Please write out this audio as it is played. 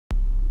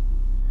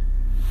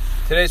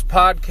Today's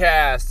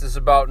podcast is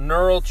about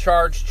neural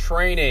charge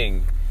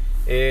training.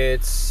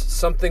 It's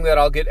something that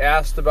I'll get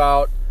asked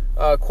about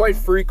quite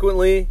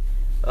frequently.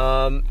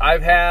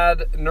 I've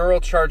had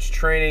neural charge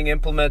training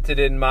implemented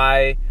in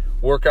my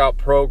workout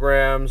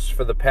programs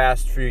for the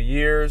past few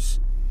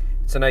years.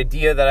 It's an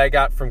idea that I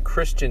got from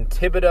Christian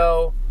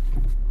Thibaudeau.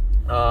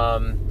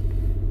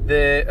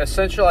 The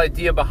essential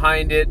idea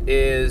behind it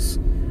is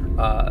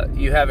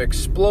you have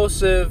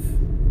explosive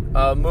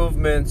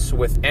movements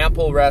with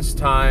ample rest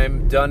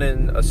time done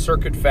in a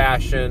circuit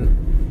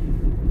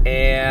fashion,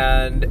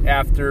 and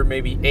after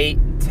maybe 8,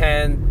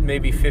 10,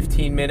 maybe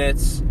 15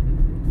 minutes,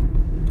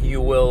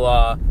 you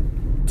will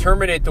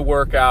terminate the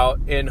workout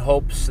in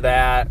hopes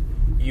that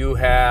you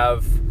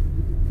have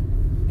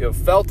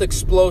felt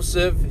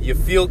explosive, you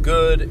feel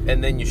good,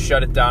 and then you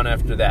shut it down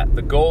after that.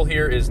 The goal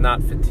here is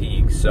not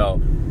fatigue.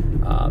 So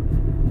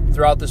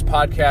throughout this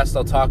podcast,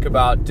 I'll talk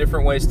about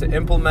different ways to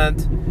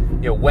implement,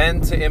 when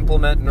to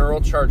implement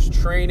neural charge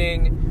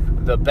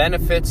training, the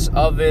benefits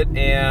of it,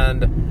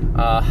 and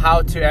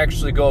how to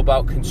actually go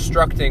about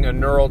constructing a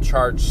neural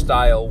charge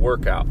style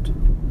workout.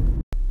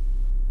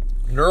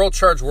 Neural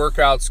charge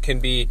workouts can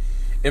be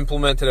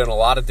implemented in a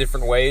lot of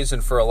different ways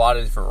and for a lot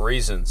of different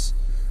reasons.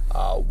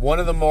 One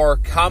of the more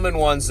common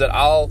ones that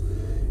I'll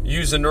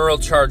use a neural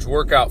charge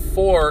workout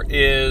for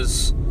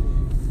is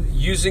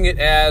using it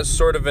as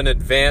sort of an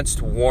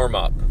advanced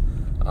warm-up.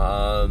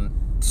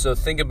 So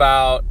think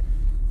about,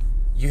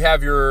 you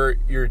have your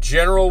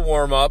general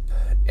warm-up,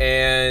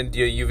 and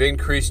you've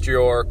increased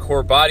your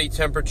core body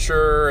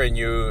temperature, and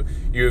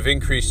you've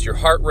increased your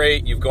heart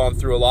rate. You've gone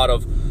through a lot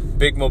of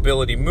big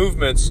mobility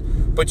movements,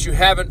 but you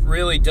haven't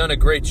really done a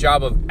great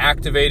job of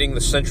activating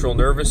the central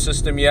nervous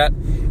system yet.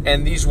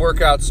 And these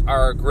workouts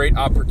are a great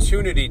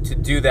opportunity to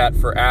do that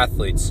for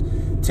athletes.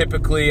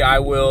 Typically, I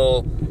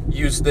will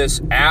use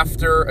this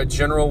after a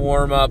general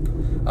warm-up.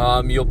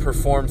 You'll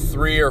perform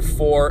 3 or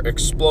 4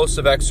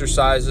 explosive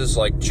exercises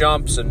like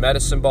jumps and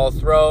medicine ball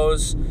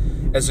throws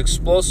as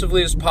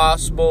explosively as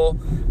possible,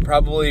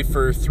 probably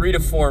for 3 to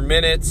 4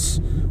 minutes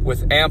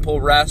with ample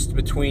rest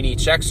between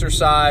each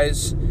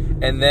exercise.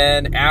 And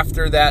then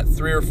after that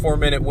 3 or 4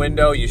 minute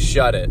window, you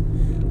shut it.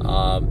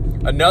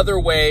 Another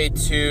way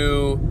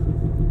to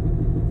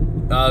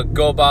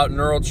go about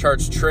neural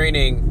charge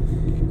training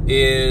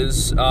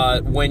is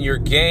when your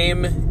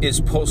game is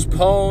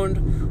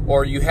postponed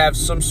or you have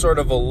some sort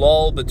of a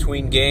lull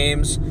between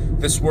games.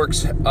 This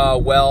works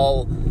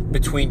well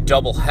between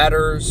double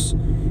headers.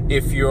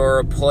 If you're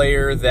a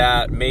player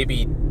that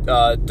maybe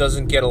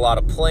doesn't get a lot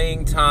of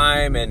playing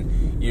time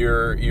and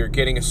you're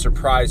getting a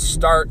surprise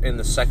start in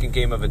the second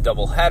game of a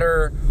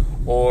doubleheader,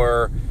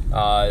 or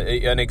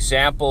an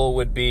example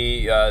would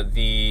be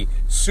the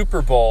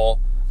Super Bowl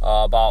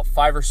about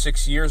 5 or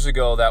 6 years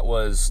ago that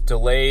was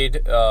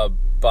delayed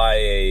by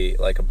a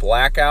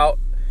blackout.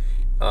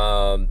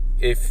 I'm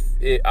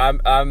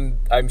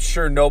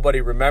sure nobody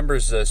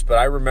remembers this, but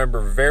I remember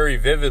very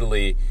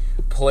vividly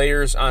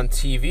players on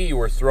TV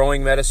were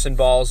throwing medicine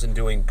balls and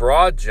doing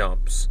broad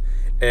jumps.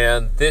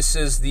 And this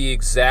is the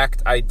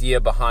exact idea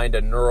behind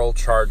a neural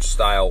charge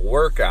style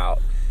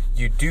workout.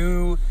 You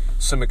do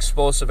some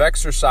explosive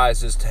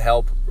exercises to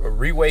help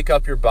re-wake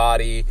up your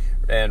body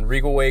and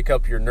re-wake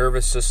up your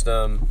nervous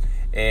system,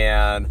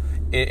 and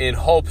in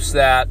hopes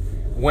that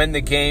when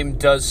the game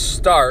does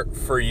start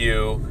for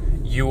you,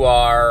 you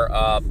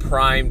are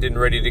primed and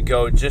ready to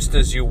go just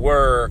as you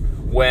were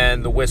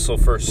when the whistle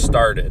first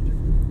started.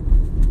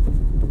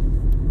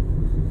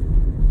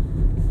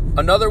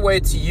 Another way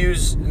to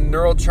use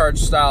neural charge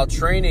style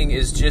training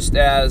is just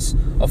as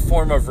a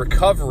form of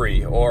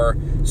recovery, or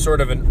sort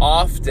of an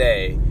off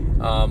day,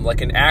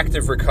 like an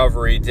active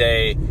recovery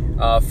day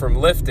from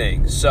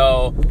lifting.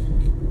 So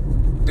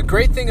the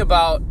great thing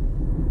about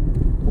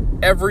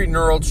every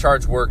neural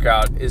charge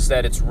workout is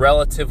that it's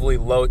relatively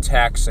low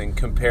taxing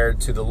compared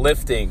to the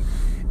lifting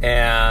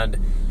and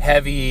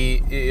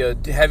heavy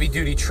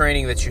duty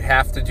training that you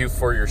have to do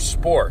for your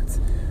sport.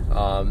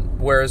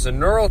 Whereas a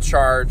neural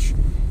charge,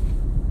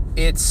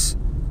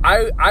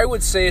 I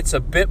would say it's a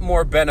bit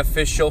more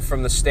beneficial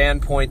from the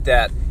standpoint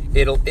that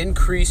it'll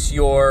increase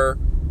your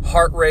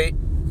heart rate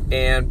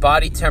and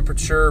body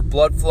temperature,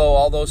 blood flow,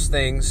 all those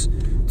things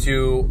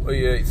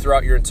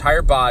throughout your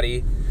entire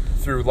body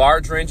through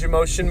large range of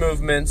motion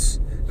movements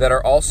that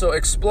are also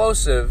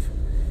explosive,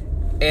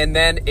 and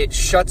then it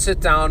shuts it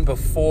down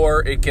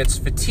before it gets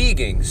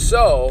fatiguing.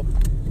 So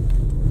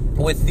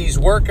with these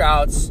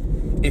workouts,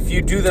 if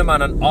you do them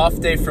on an off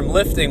day from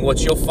lifting,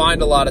 what you'll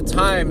find a lot of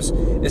times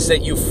is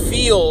that you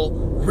feel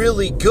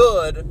really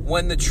good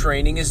when the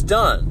training is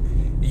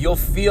done. You'll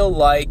feel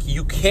like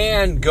you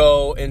can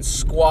go and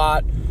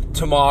squat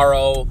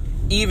tomorrow,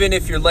 even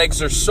if your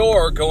legs are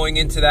sore going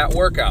into that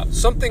workout.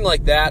 Something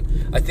like that,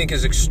 I think,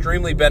 is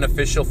extremely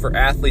beneficial for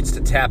athletes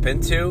to tap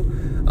into.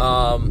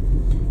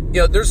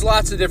 There's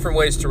lots of different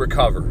ways to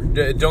recover.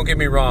 Don't get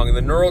me wrong.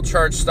 The neural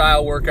charge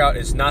style workout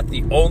is not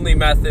the only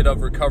method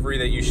of recovery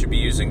that you should be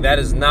using. That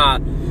is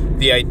not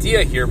the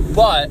idea here.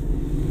 But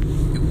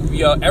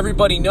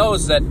everybody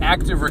knows that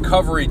active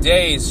recovery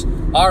days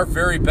are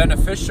very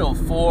beneficial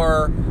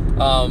for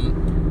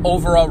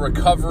overall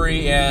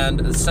recovery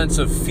and a sense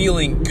of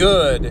feeling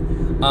good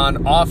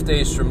on off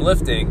days from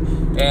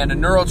lifting. And a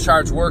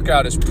NeuroCharge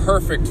workout is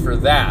perfect for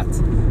that.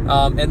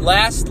 And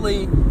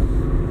lastly,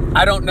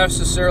 I don't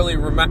necessarily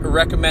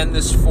recommend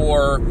this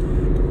for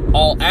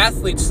all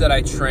athletes that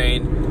I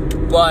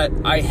train, but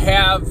I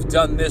have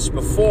done this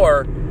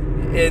before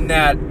in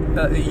that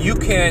you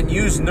can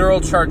use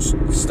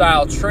NeuroCharge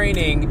style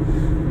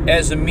training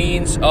as a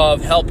means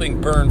of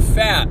helping burn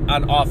fat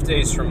on off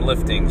days from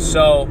lifting.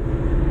 So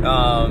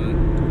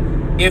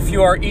if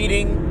you are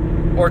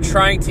eating or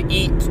trying to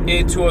eat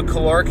into a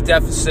caloric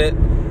deficit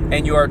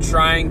and you are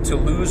trying to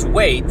lose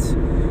weight,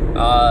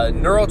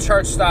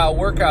 NeuroCharge style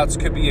workouts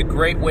could be a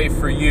great way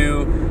for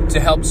you to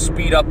help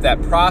speed up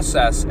that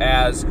process,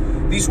 as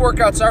these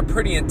workouts are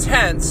pretty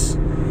intense,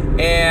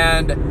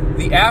 and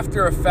the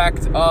after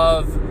effect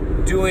of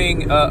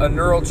doing a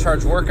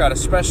NeuroCharge workout,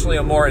 especially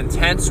a more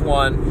intense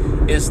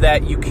one, is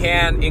that you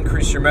can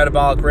increase your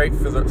metabolic rate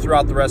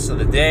throughout the rest of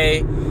the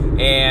day,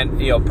 and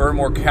burn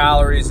more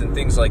calories and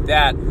things like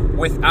that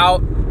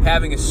without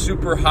having a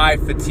super high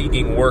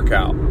fatiguing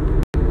workout.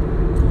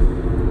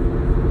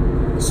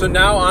 So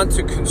now on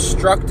to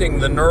constructing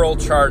the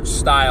NeuroCharge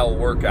style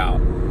workout.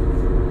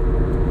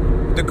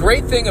 The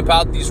great thing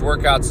about these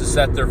workouts is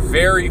that they're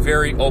very,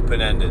 very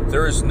open-ended.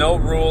 There is no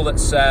rule that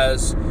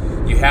says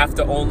you have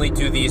to only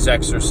do these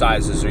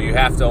exercises or you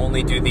have to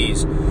only do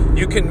these.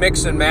 You can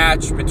mix and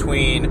match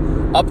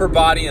between upper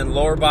body and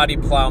lower body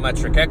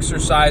plyometric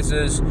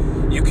exercises.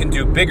 You can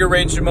do bigger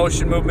range of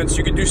motion movements.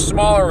 You can do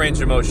smaller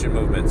range of motion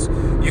movements.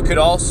 You could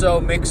also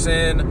mix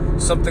in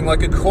something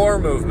like a core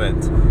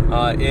movement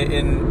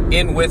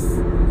in with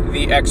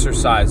the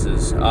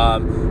exercises.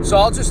 So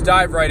I'll just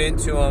dive right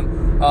into them.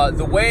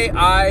 The way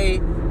I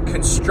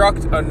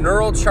construct a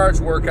NeuroCharge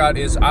workout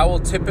is I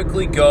will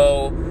typically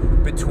go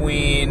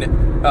between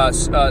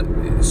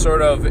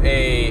sort of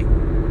a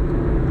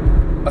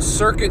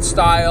circuit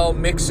style,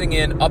 mixing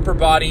in upper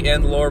body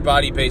and lower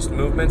body based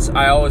movements.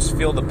 I always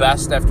feel the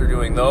best after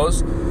doing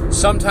those.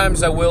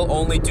 Sometimes I will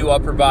only do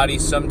upper body,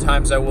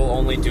 sometimes I will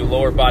only do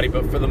lower body,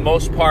 but for the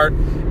most part,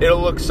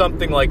 it'll look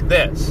something like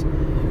this.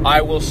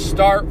 I will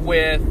start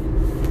with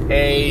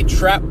a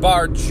trap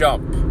bar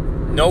jump.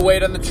 No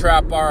weight on the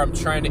trap bar. I'm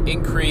trying to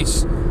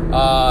increase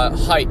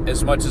height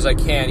as much as I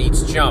can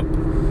each jump.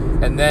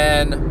 And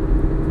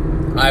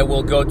then I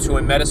will go to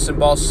a medicine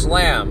ball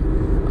slam.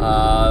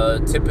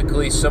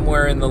 Typically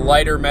somewhere in the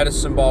lighter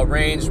medicine ball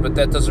range, but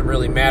that doesn't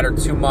really matter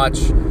too much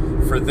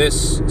for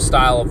this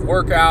style of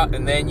workout.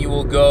 And then you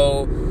will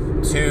go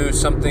to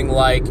something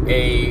like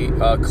a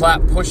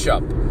clap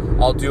push-up.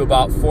 I'll do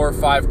about 4 or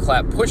 5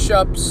 clap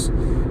push-ups,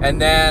 and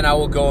then I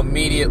will go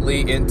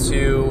immediately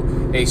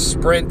into a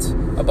sprint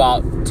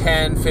about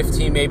 10,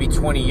 15, maybe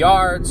 20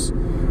 yards,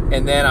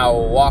 and then I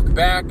will walk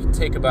back,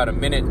 take about a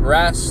minute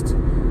rest,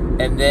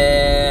 and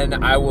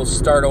then I will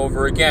start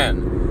over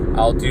again.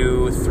 I'll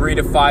do 3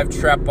 to 5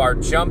 trap bar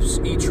jumps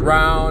each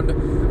round,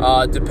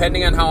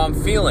 depending on how I'm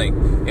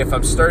feeling. If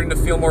I'm starting to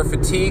feel more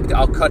fatigued,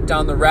 I'll cut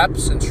down the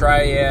reps and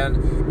try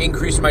and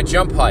increase my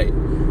jump height.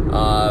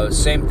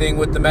 Same thing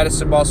with the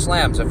medicine ball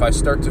slams. If I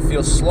start to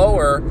feel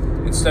slower,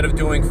 instead of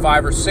doing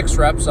 5 or 6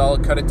 reps, I'll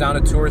cut it down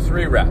to 2 or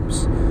 3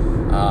 reps.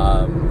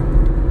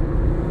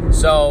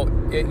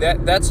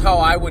 That's how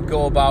I would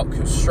go about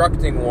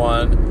constructing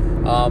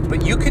one.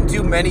 But you can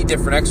do many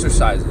different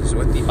exercises.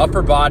 With the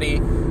upper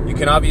body, you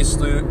can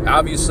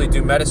obviously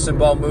do medicine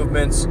ball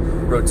movements,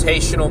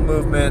 rotational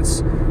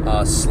movements,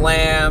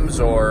 slams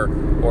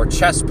or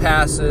chest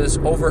passes,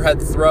 overhead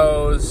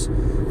throws,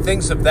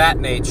 things of that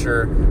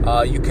nature.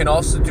 You can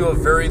also do a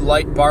very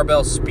light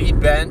barbell speed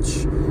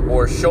bench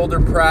or shoulder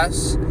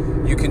press.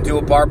 You can do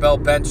a barbell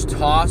bench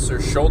toss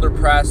or shoulder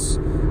press,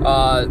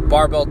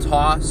 barbell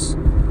toss.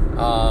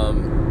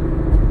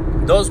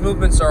 Those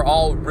movements are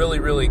all really,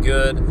 really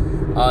good.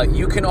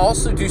 You can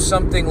also do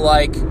something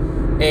like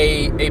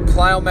a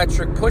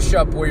plyometric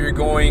push-up where you're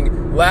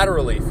going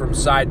laterally from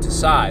side to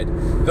side.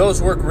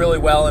 Those work really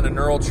well in a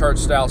NeuroCharge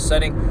style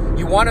setting.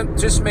 You want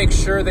to just make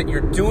sure that you're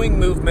doing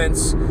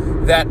movements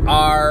that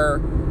are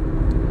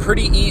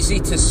pretty easy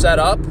to set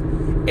up,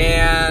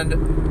 and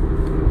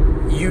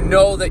you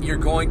know that you're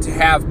going to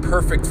have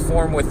perfect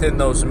form within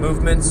those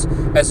movements,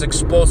 as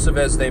explosive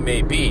as they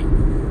may be.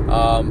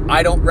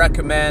 I don't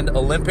recommend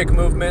Olympic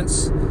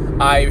movements.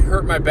 I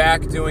hurt my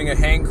back doing a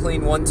hang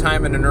clean one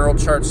time in a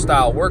NeuroCharge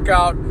style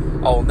workout.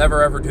 I'll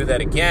never ever do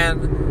that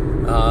again.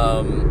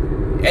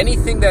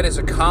 Anything that is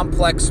a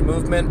complex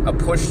movement, a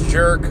push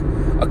jerk,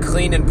 a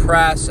clean and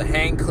press, a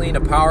hang clean,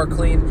 a power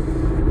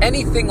clean,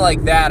 anything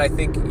like that, I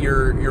think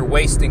you're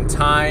wasting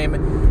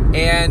time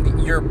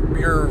and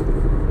you're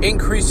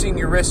increasing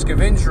your risk of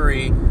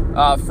injury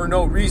for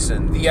no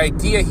reason. The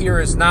idea here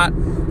is not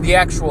the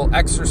actual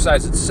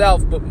exercise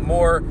itself, but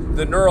more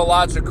the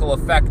neurological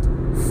effect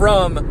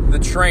from the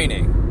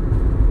training.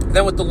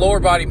 Then with the lower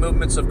body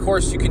movements, of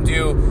course, you can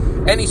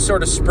do any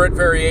sort of sprint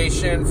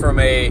variation from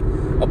a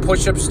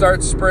push-up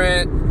start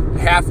sprint,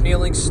 half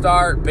kneeling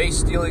start,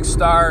 base kneeling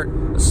start,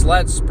 a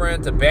sled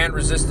sprint, a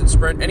band-resisted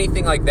sprint,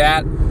 anything like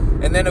that.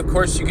 And then, of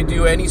course, you can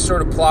do any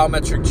sort of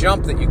plyometric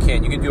jump that you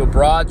can. You can do a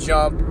broad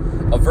jump,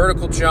 a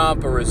vertical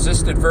jump, a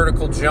resisted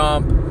vertical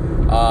jump.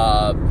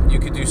 You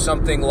could do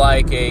something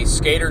like a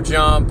skater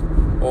jump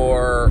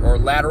or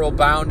lateral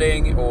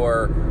bounding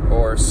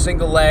or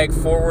single leg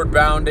forward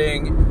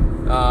bounding.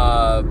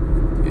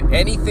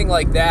 Anything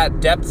like that.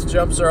 Depth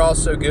jumps are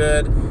also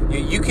good.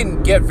 You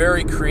can get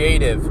very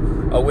creative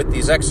with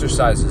these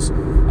exercises.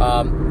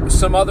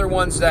 Some other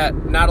ones that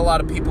not a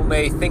lot of people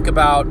may think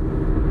about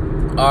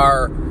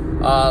are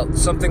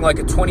something like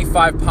a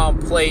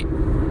 25-pound plate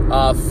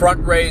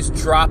front raise,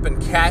 drop,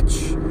 and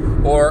catch,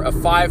 or a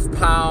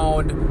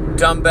 5-pound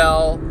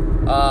dumbbell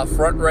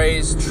front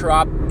raise,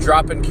 drop,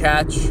 and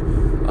catch,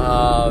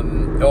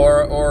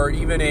 or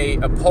even a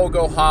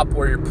pogo hop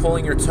where you're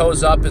pulling your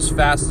toes up as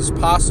fast as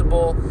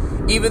possible.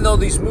 Even though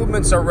these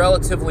movements are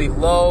relatively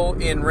low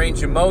in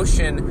range of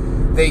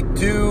motion, they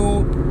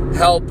do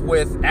help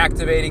with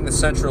activating the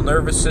central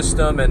nervous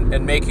system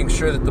and making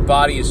sure that the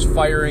body is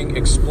firing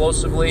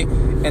explosively,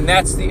 and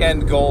that's the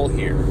end goal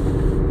here.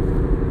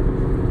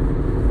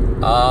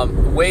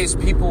 Ways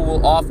people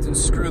will often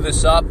screw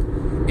this up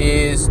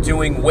is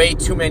doing way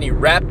too many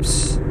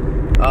reps.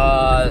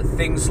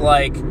 Things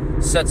like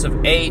sets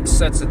of 8,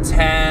 sets of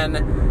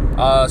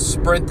 10,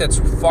 sprint that's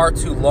far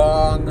too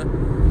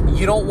long.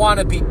 You don't want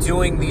to be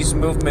doing these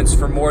movements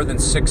for more than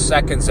 6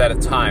 seconds at a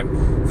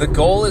time. The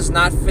goal is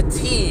not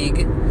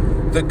fatigue.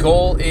 The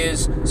goal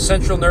is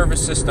central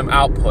nervous system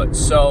output.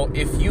 So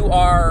if you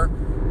are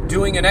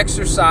doing an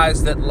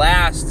exercise that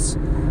lasts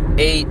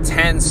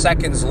 8-10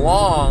 seconds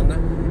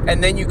long,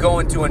 and then you go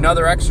into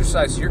another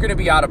exercise, you're going to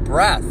be out of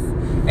breath,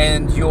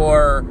 and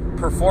your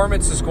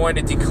performance is going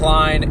to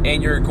decline,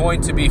 and you're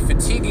going to be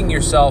fatiguing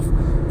yourself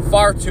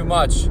far too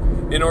much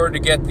in order to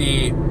get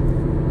the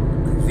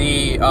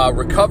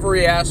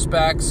recovery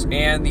aspects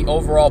and the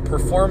overall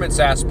performance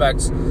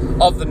aspects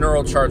of the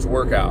NeuroCharge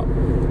workout.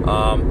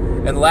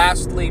 And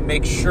lastly,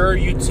 make sure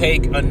you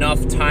take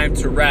enough time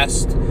to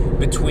rest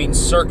between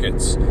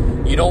circuits.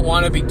 You don't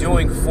want to be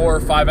doing 4 or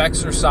 5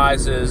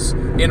 exercises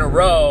in a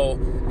row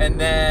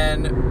and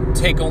then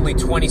take only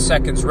 20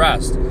 seconds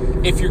rest.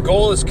 If your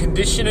goal is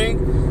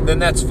conditioning, then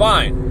that's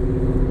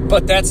fine.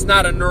 But that's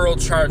not a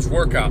NeuroCharge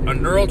workout. A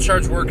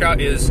NeuroCharge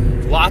workout is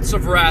lots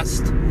of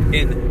rest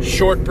in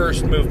short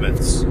burst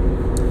movements.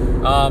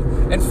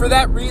 And for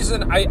that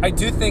reason, I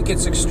do think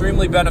it's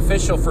extremely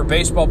beneficial for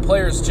baseball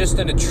players just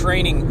in your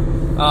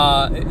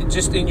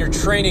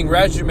training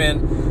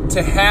regimen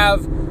to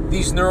have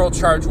these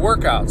NeuroCharge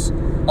workouts.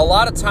 A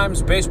lot of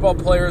times baseball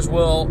players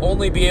will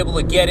only be able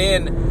to get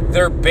in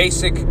their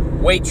basic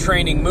weight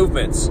training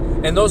movements.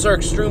 And those are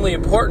extremely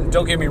important,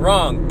 don't get me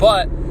wrong.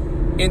 But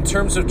in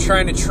terms of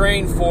trying to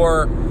train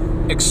for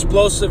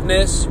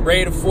explosiveness,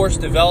 rate of force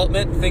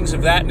development, things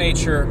of that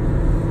nature,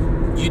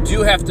 you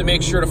do have to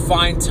make sure to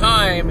find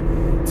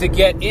time to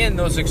get in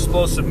those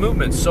explosive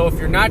movements. So if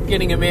you're not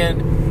getting them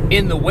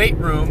in the weight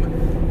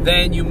room,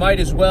 then you might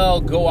as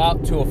well go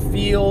out to a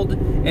field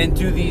and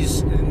do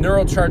these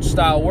NeuroCharge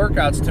style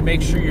workouts to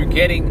make sure you're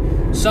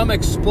getting some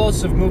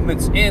explosive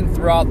movements in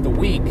throughout the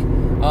week.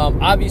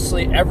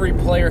 Obviously, every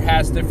player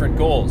has different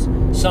goals.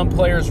 Some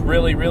players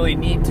really, really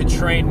need to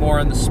train more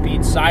on the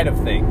speed side of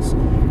things.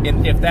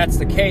 And if that's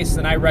the case,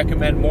 then I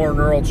recommend more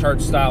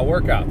NeuroCharge style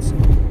workouts.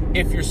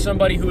 If you're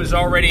somebody who is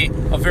already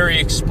a very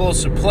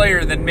explosive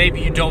player, then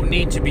maybe you don't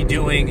need to be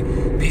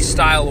doing these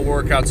style of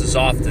workouts as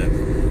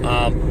often.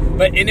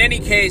 But in any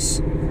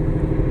case,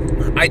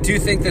 I do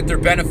think that they're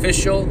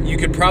beneficial. You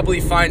could probably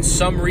find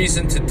some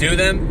reason to do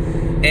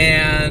them,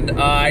 and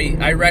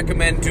I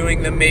recommend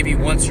doing them maybe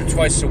once or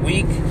twice a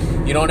week.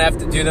 You don't have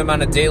to do them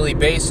on a daily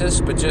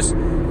basis, but just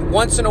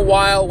once in a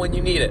while when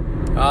you need it.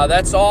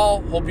 That's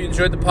all. Hope you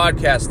enjoyed the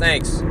podcast.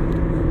 Thanks.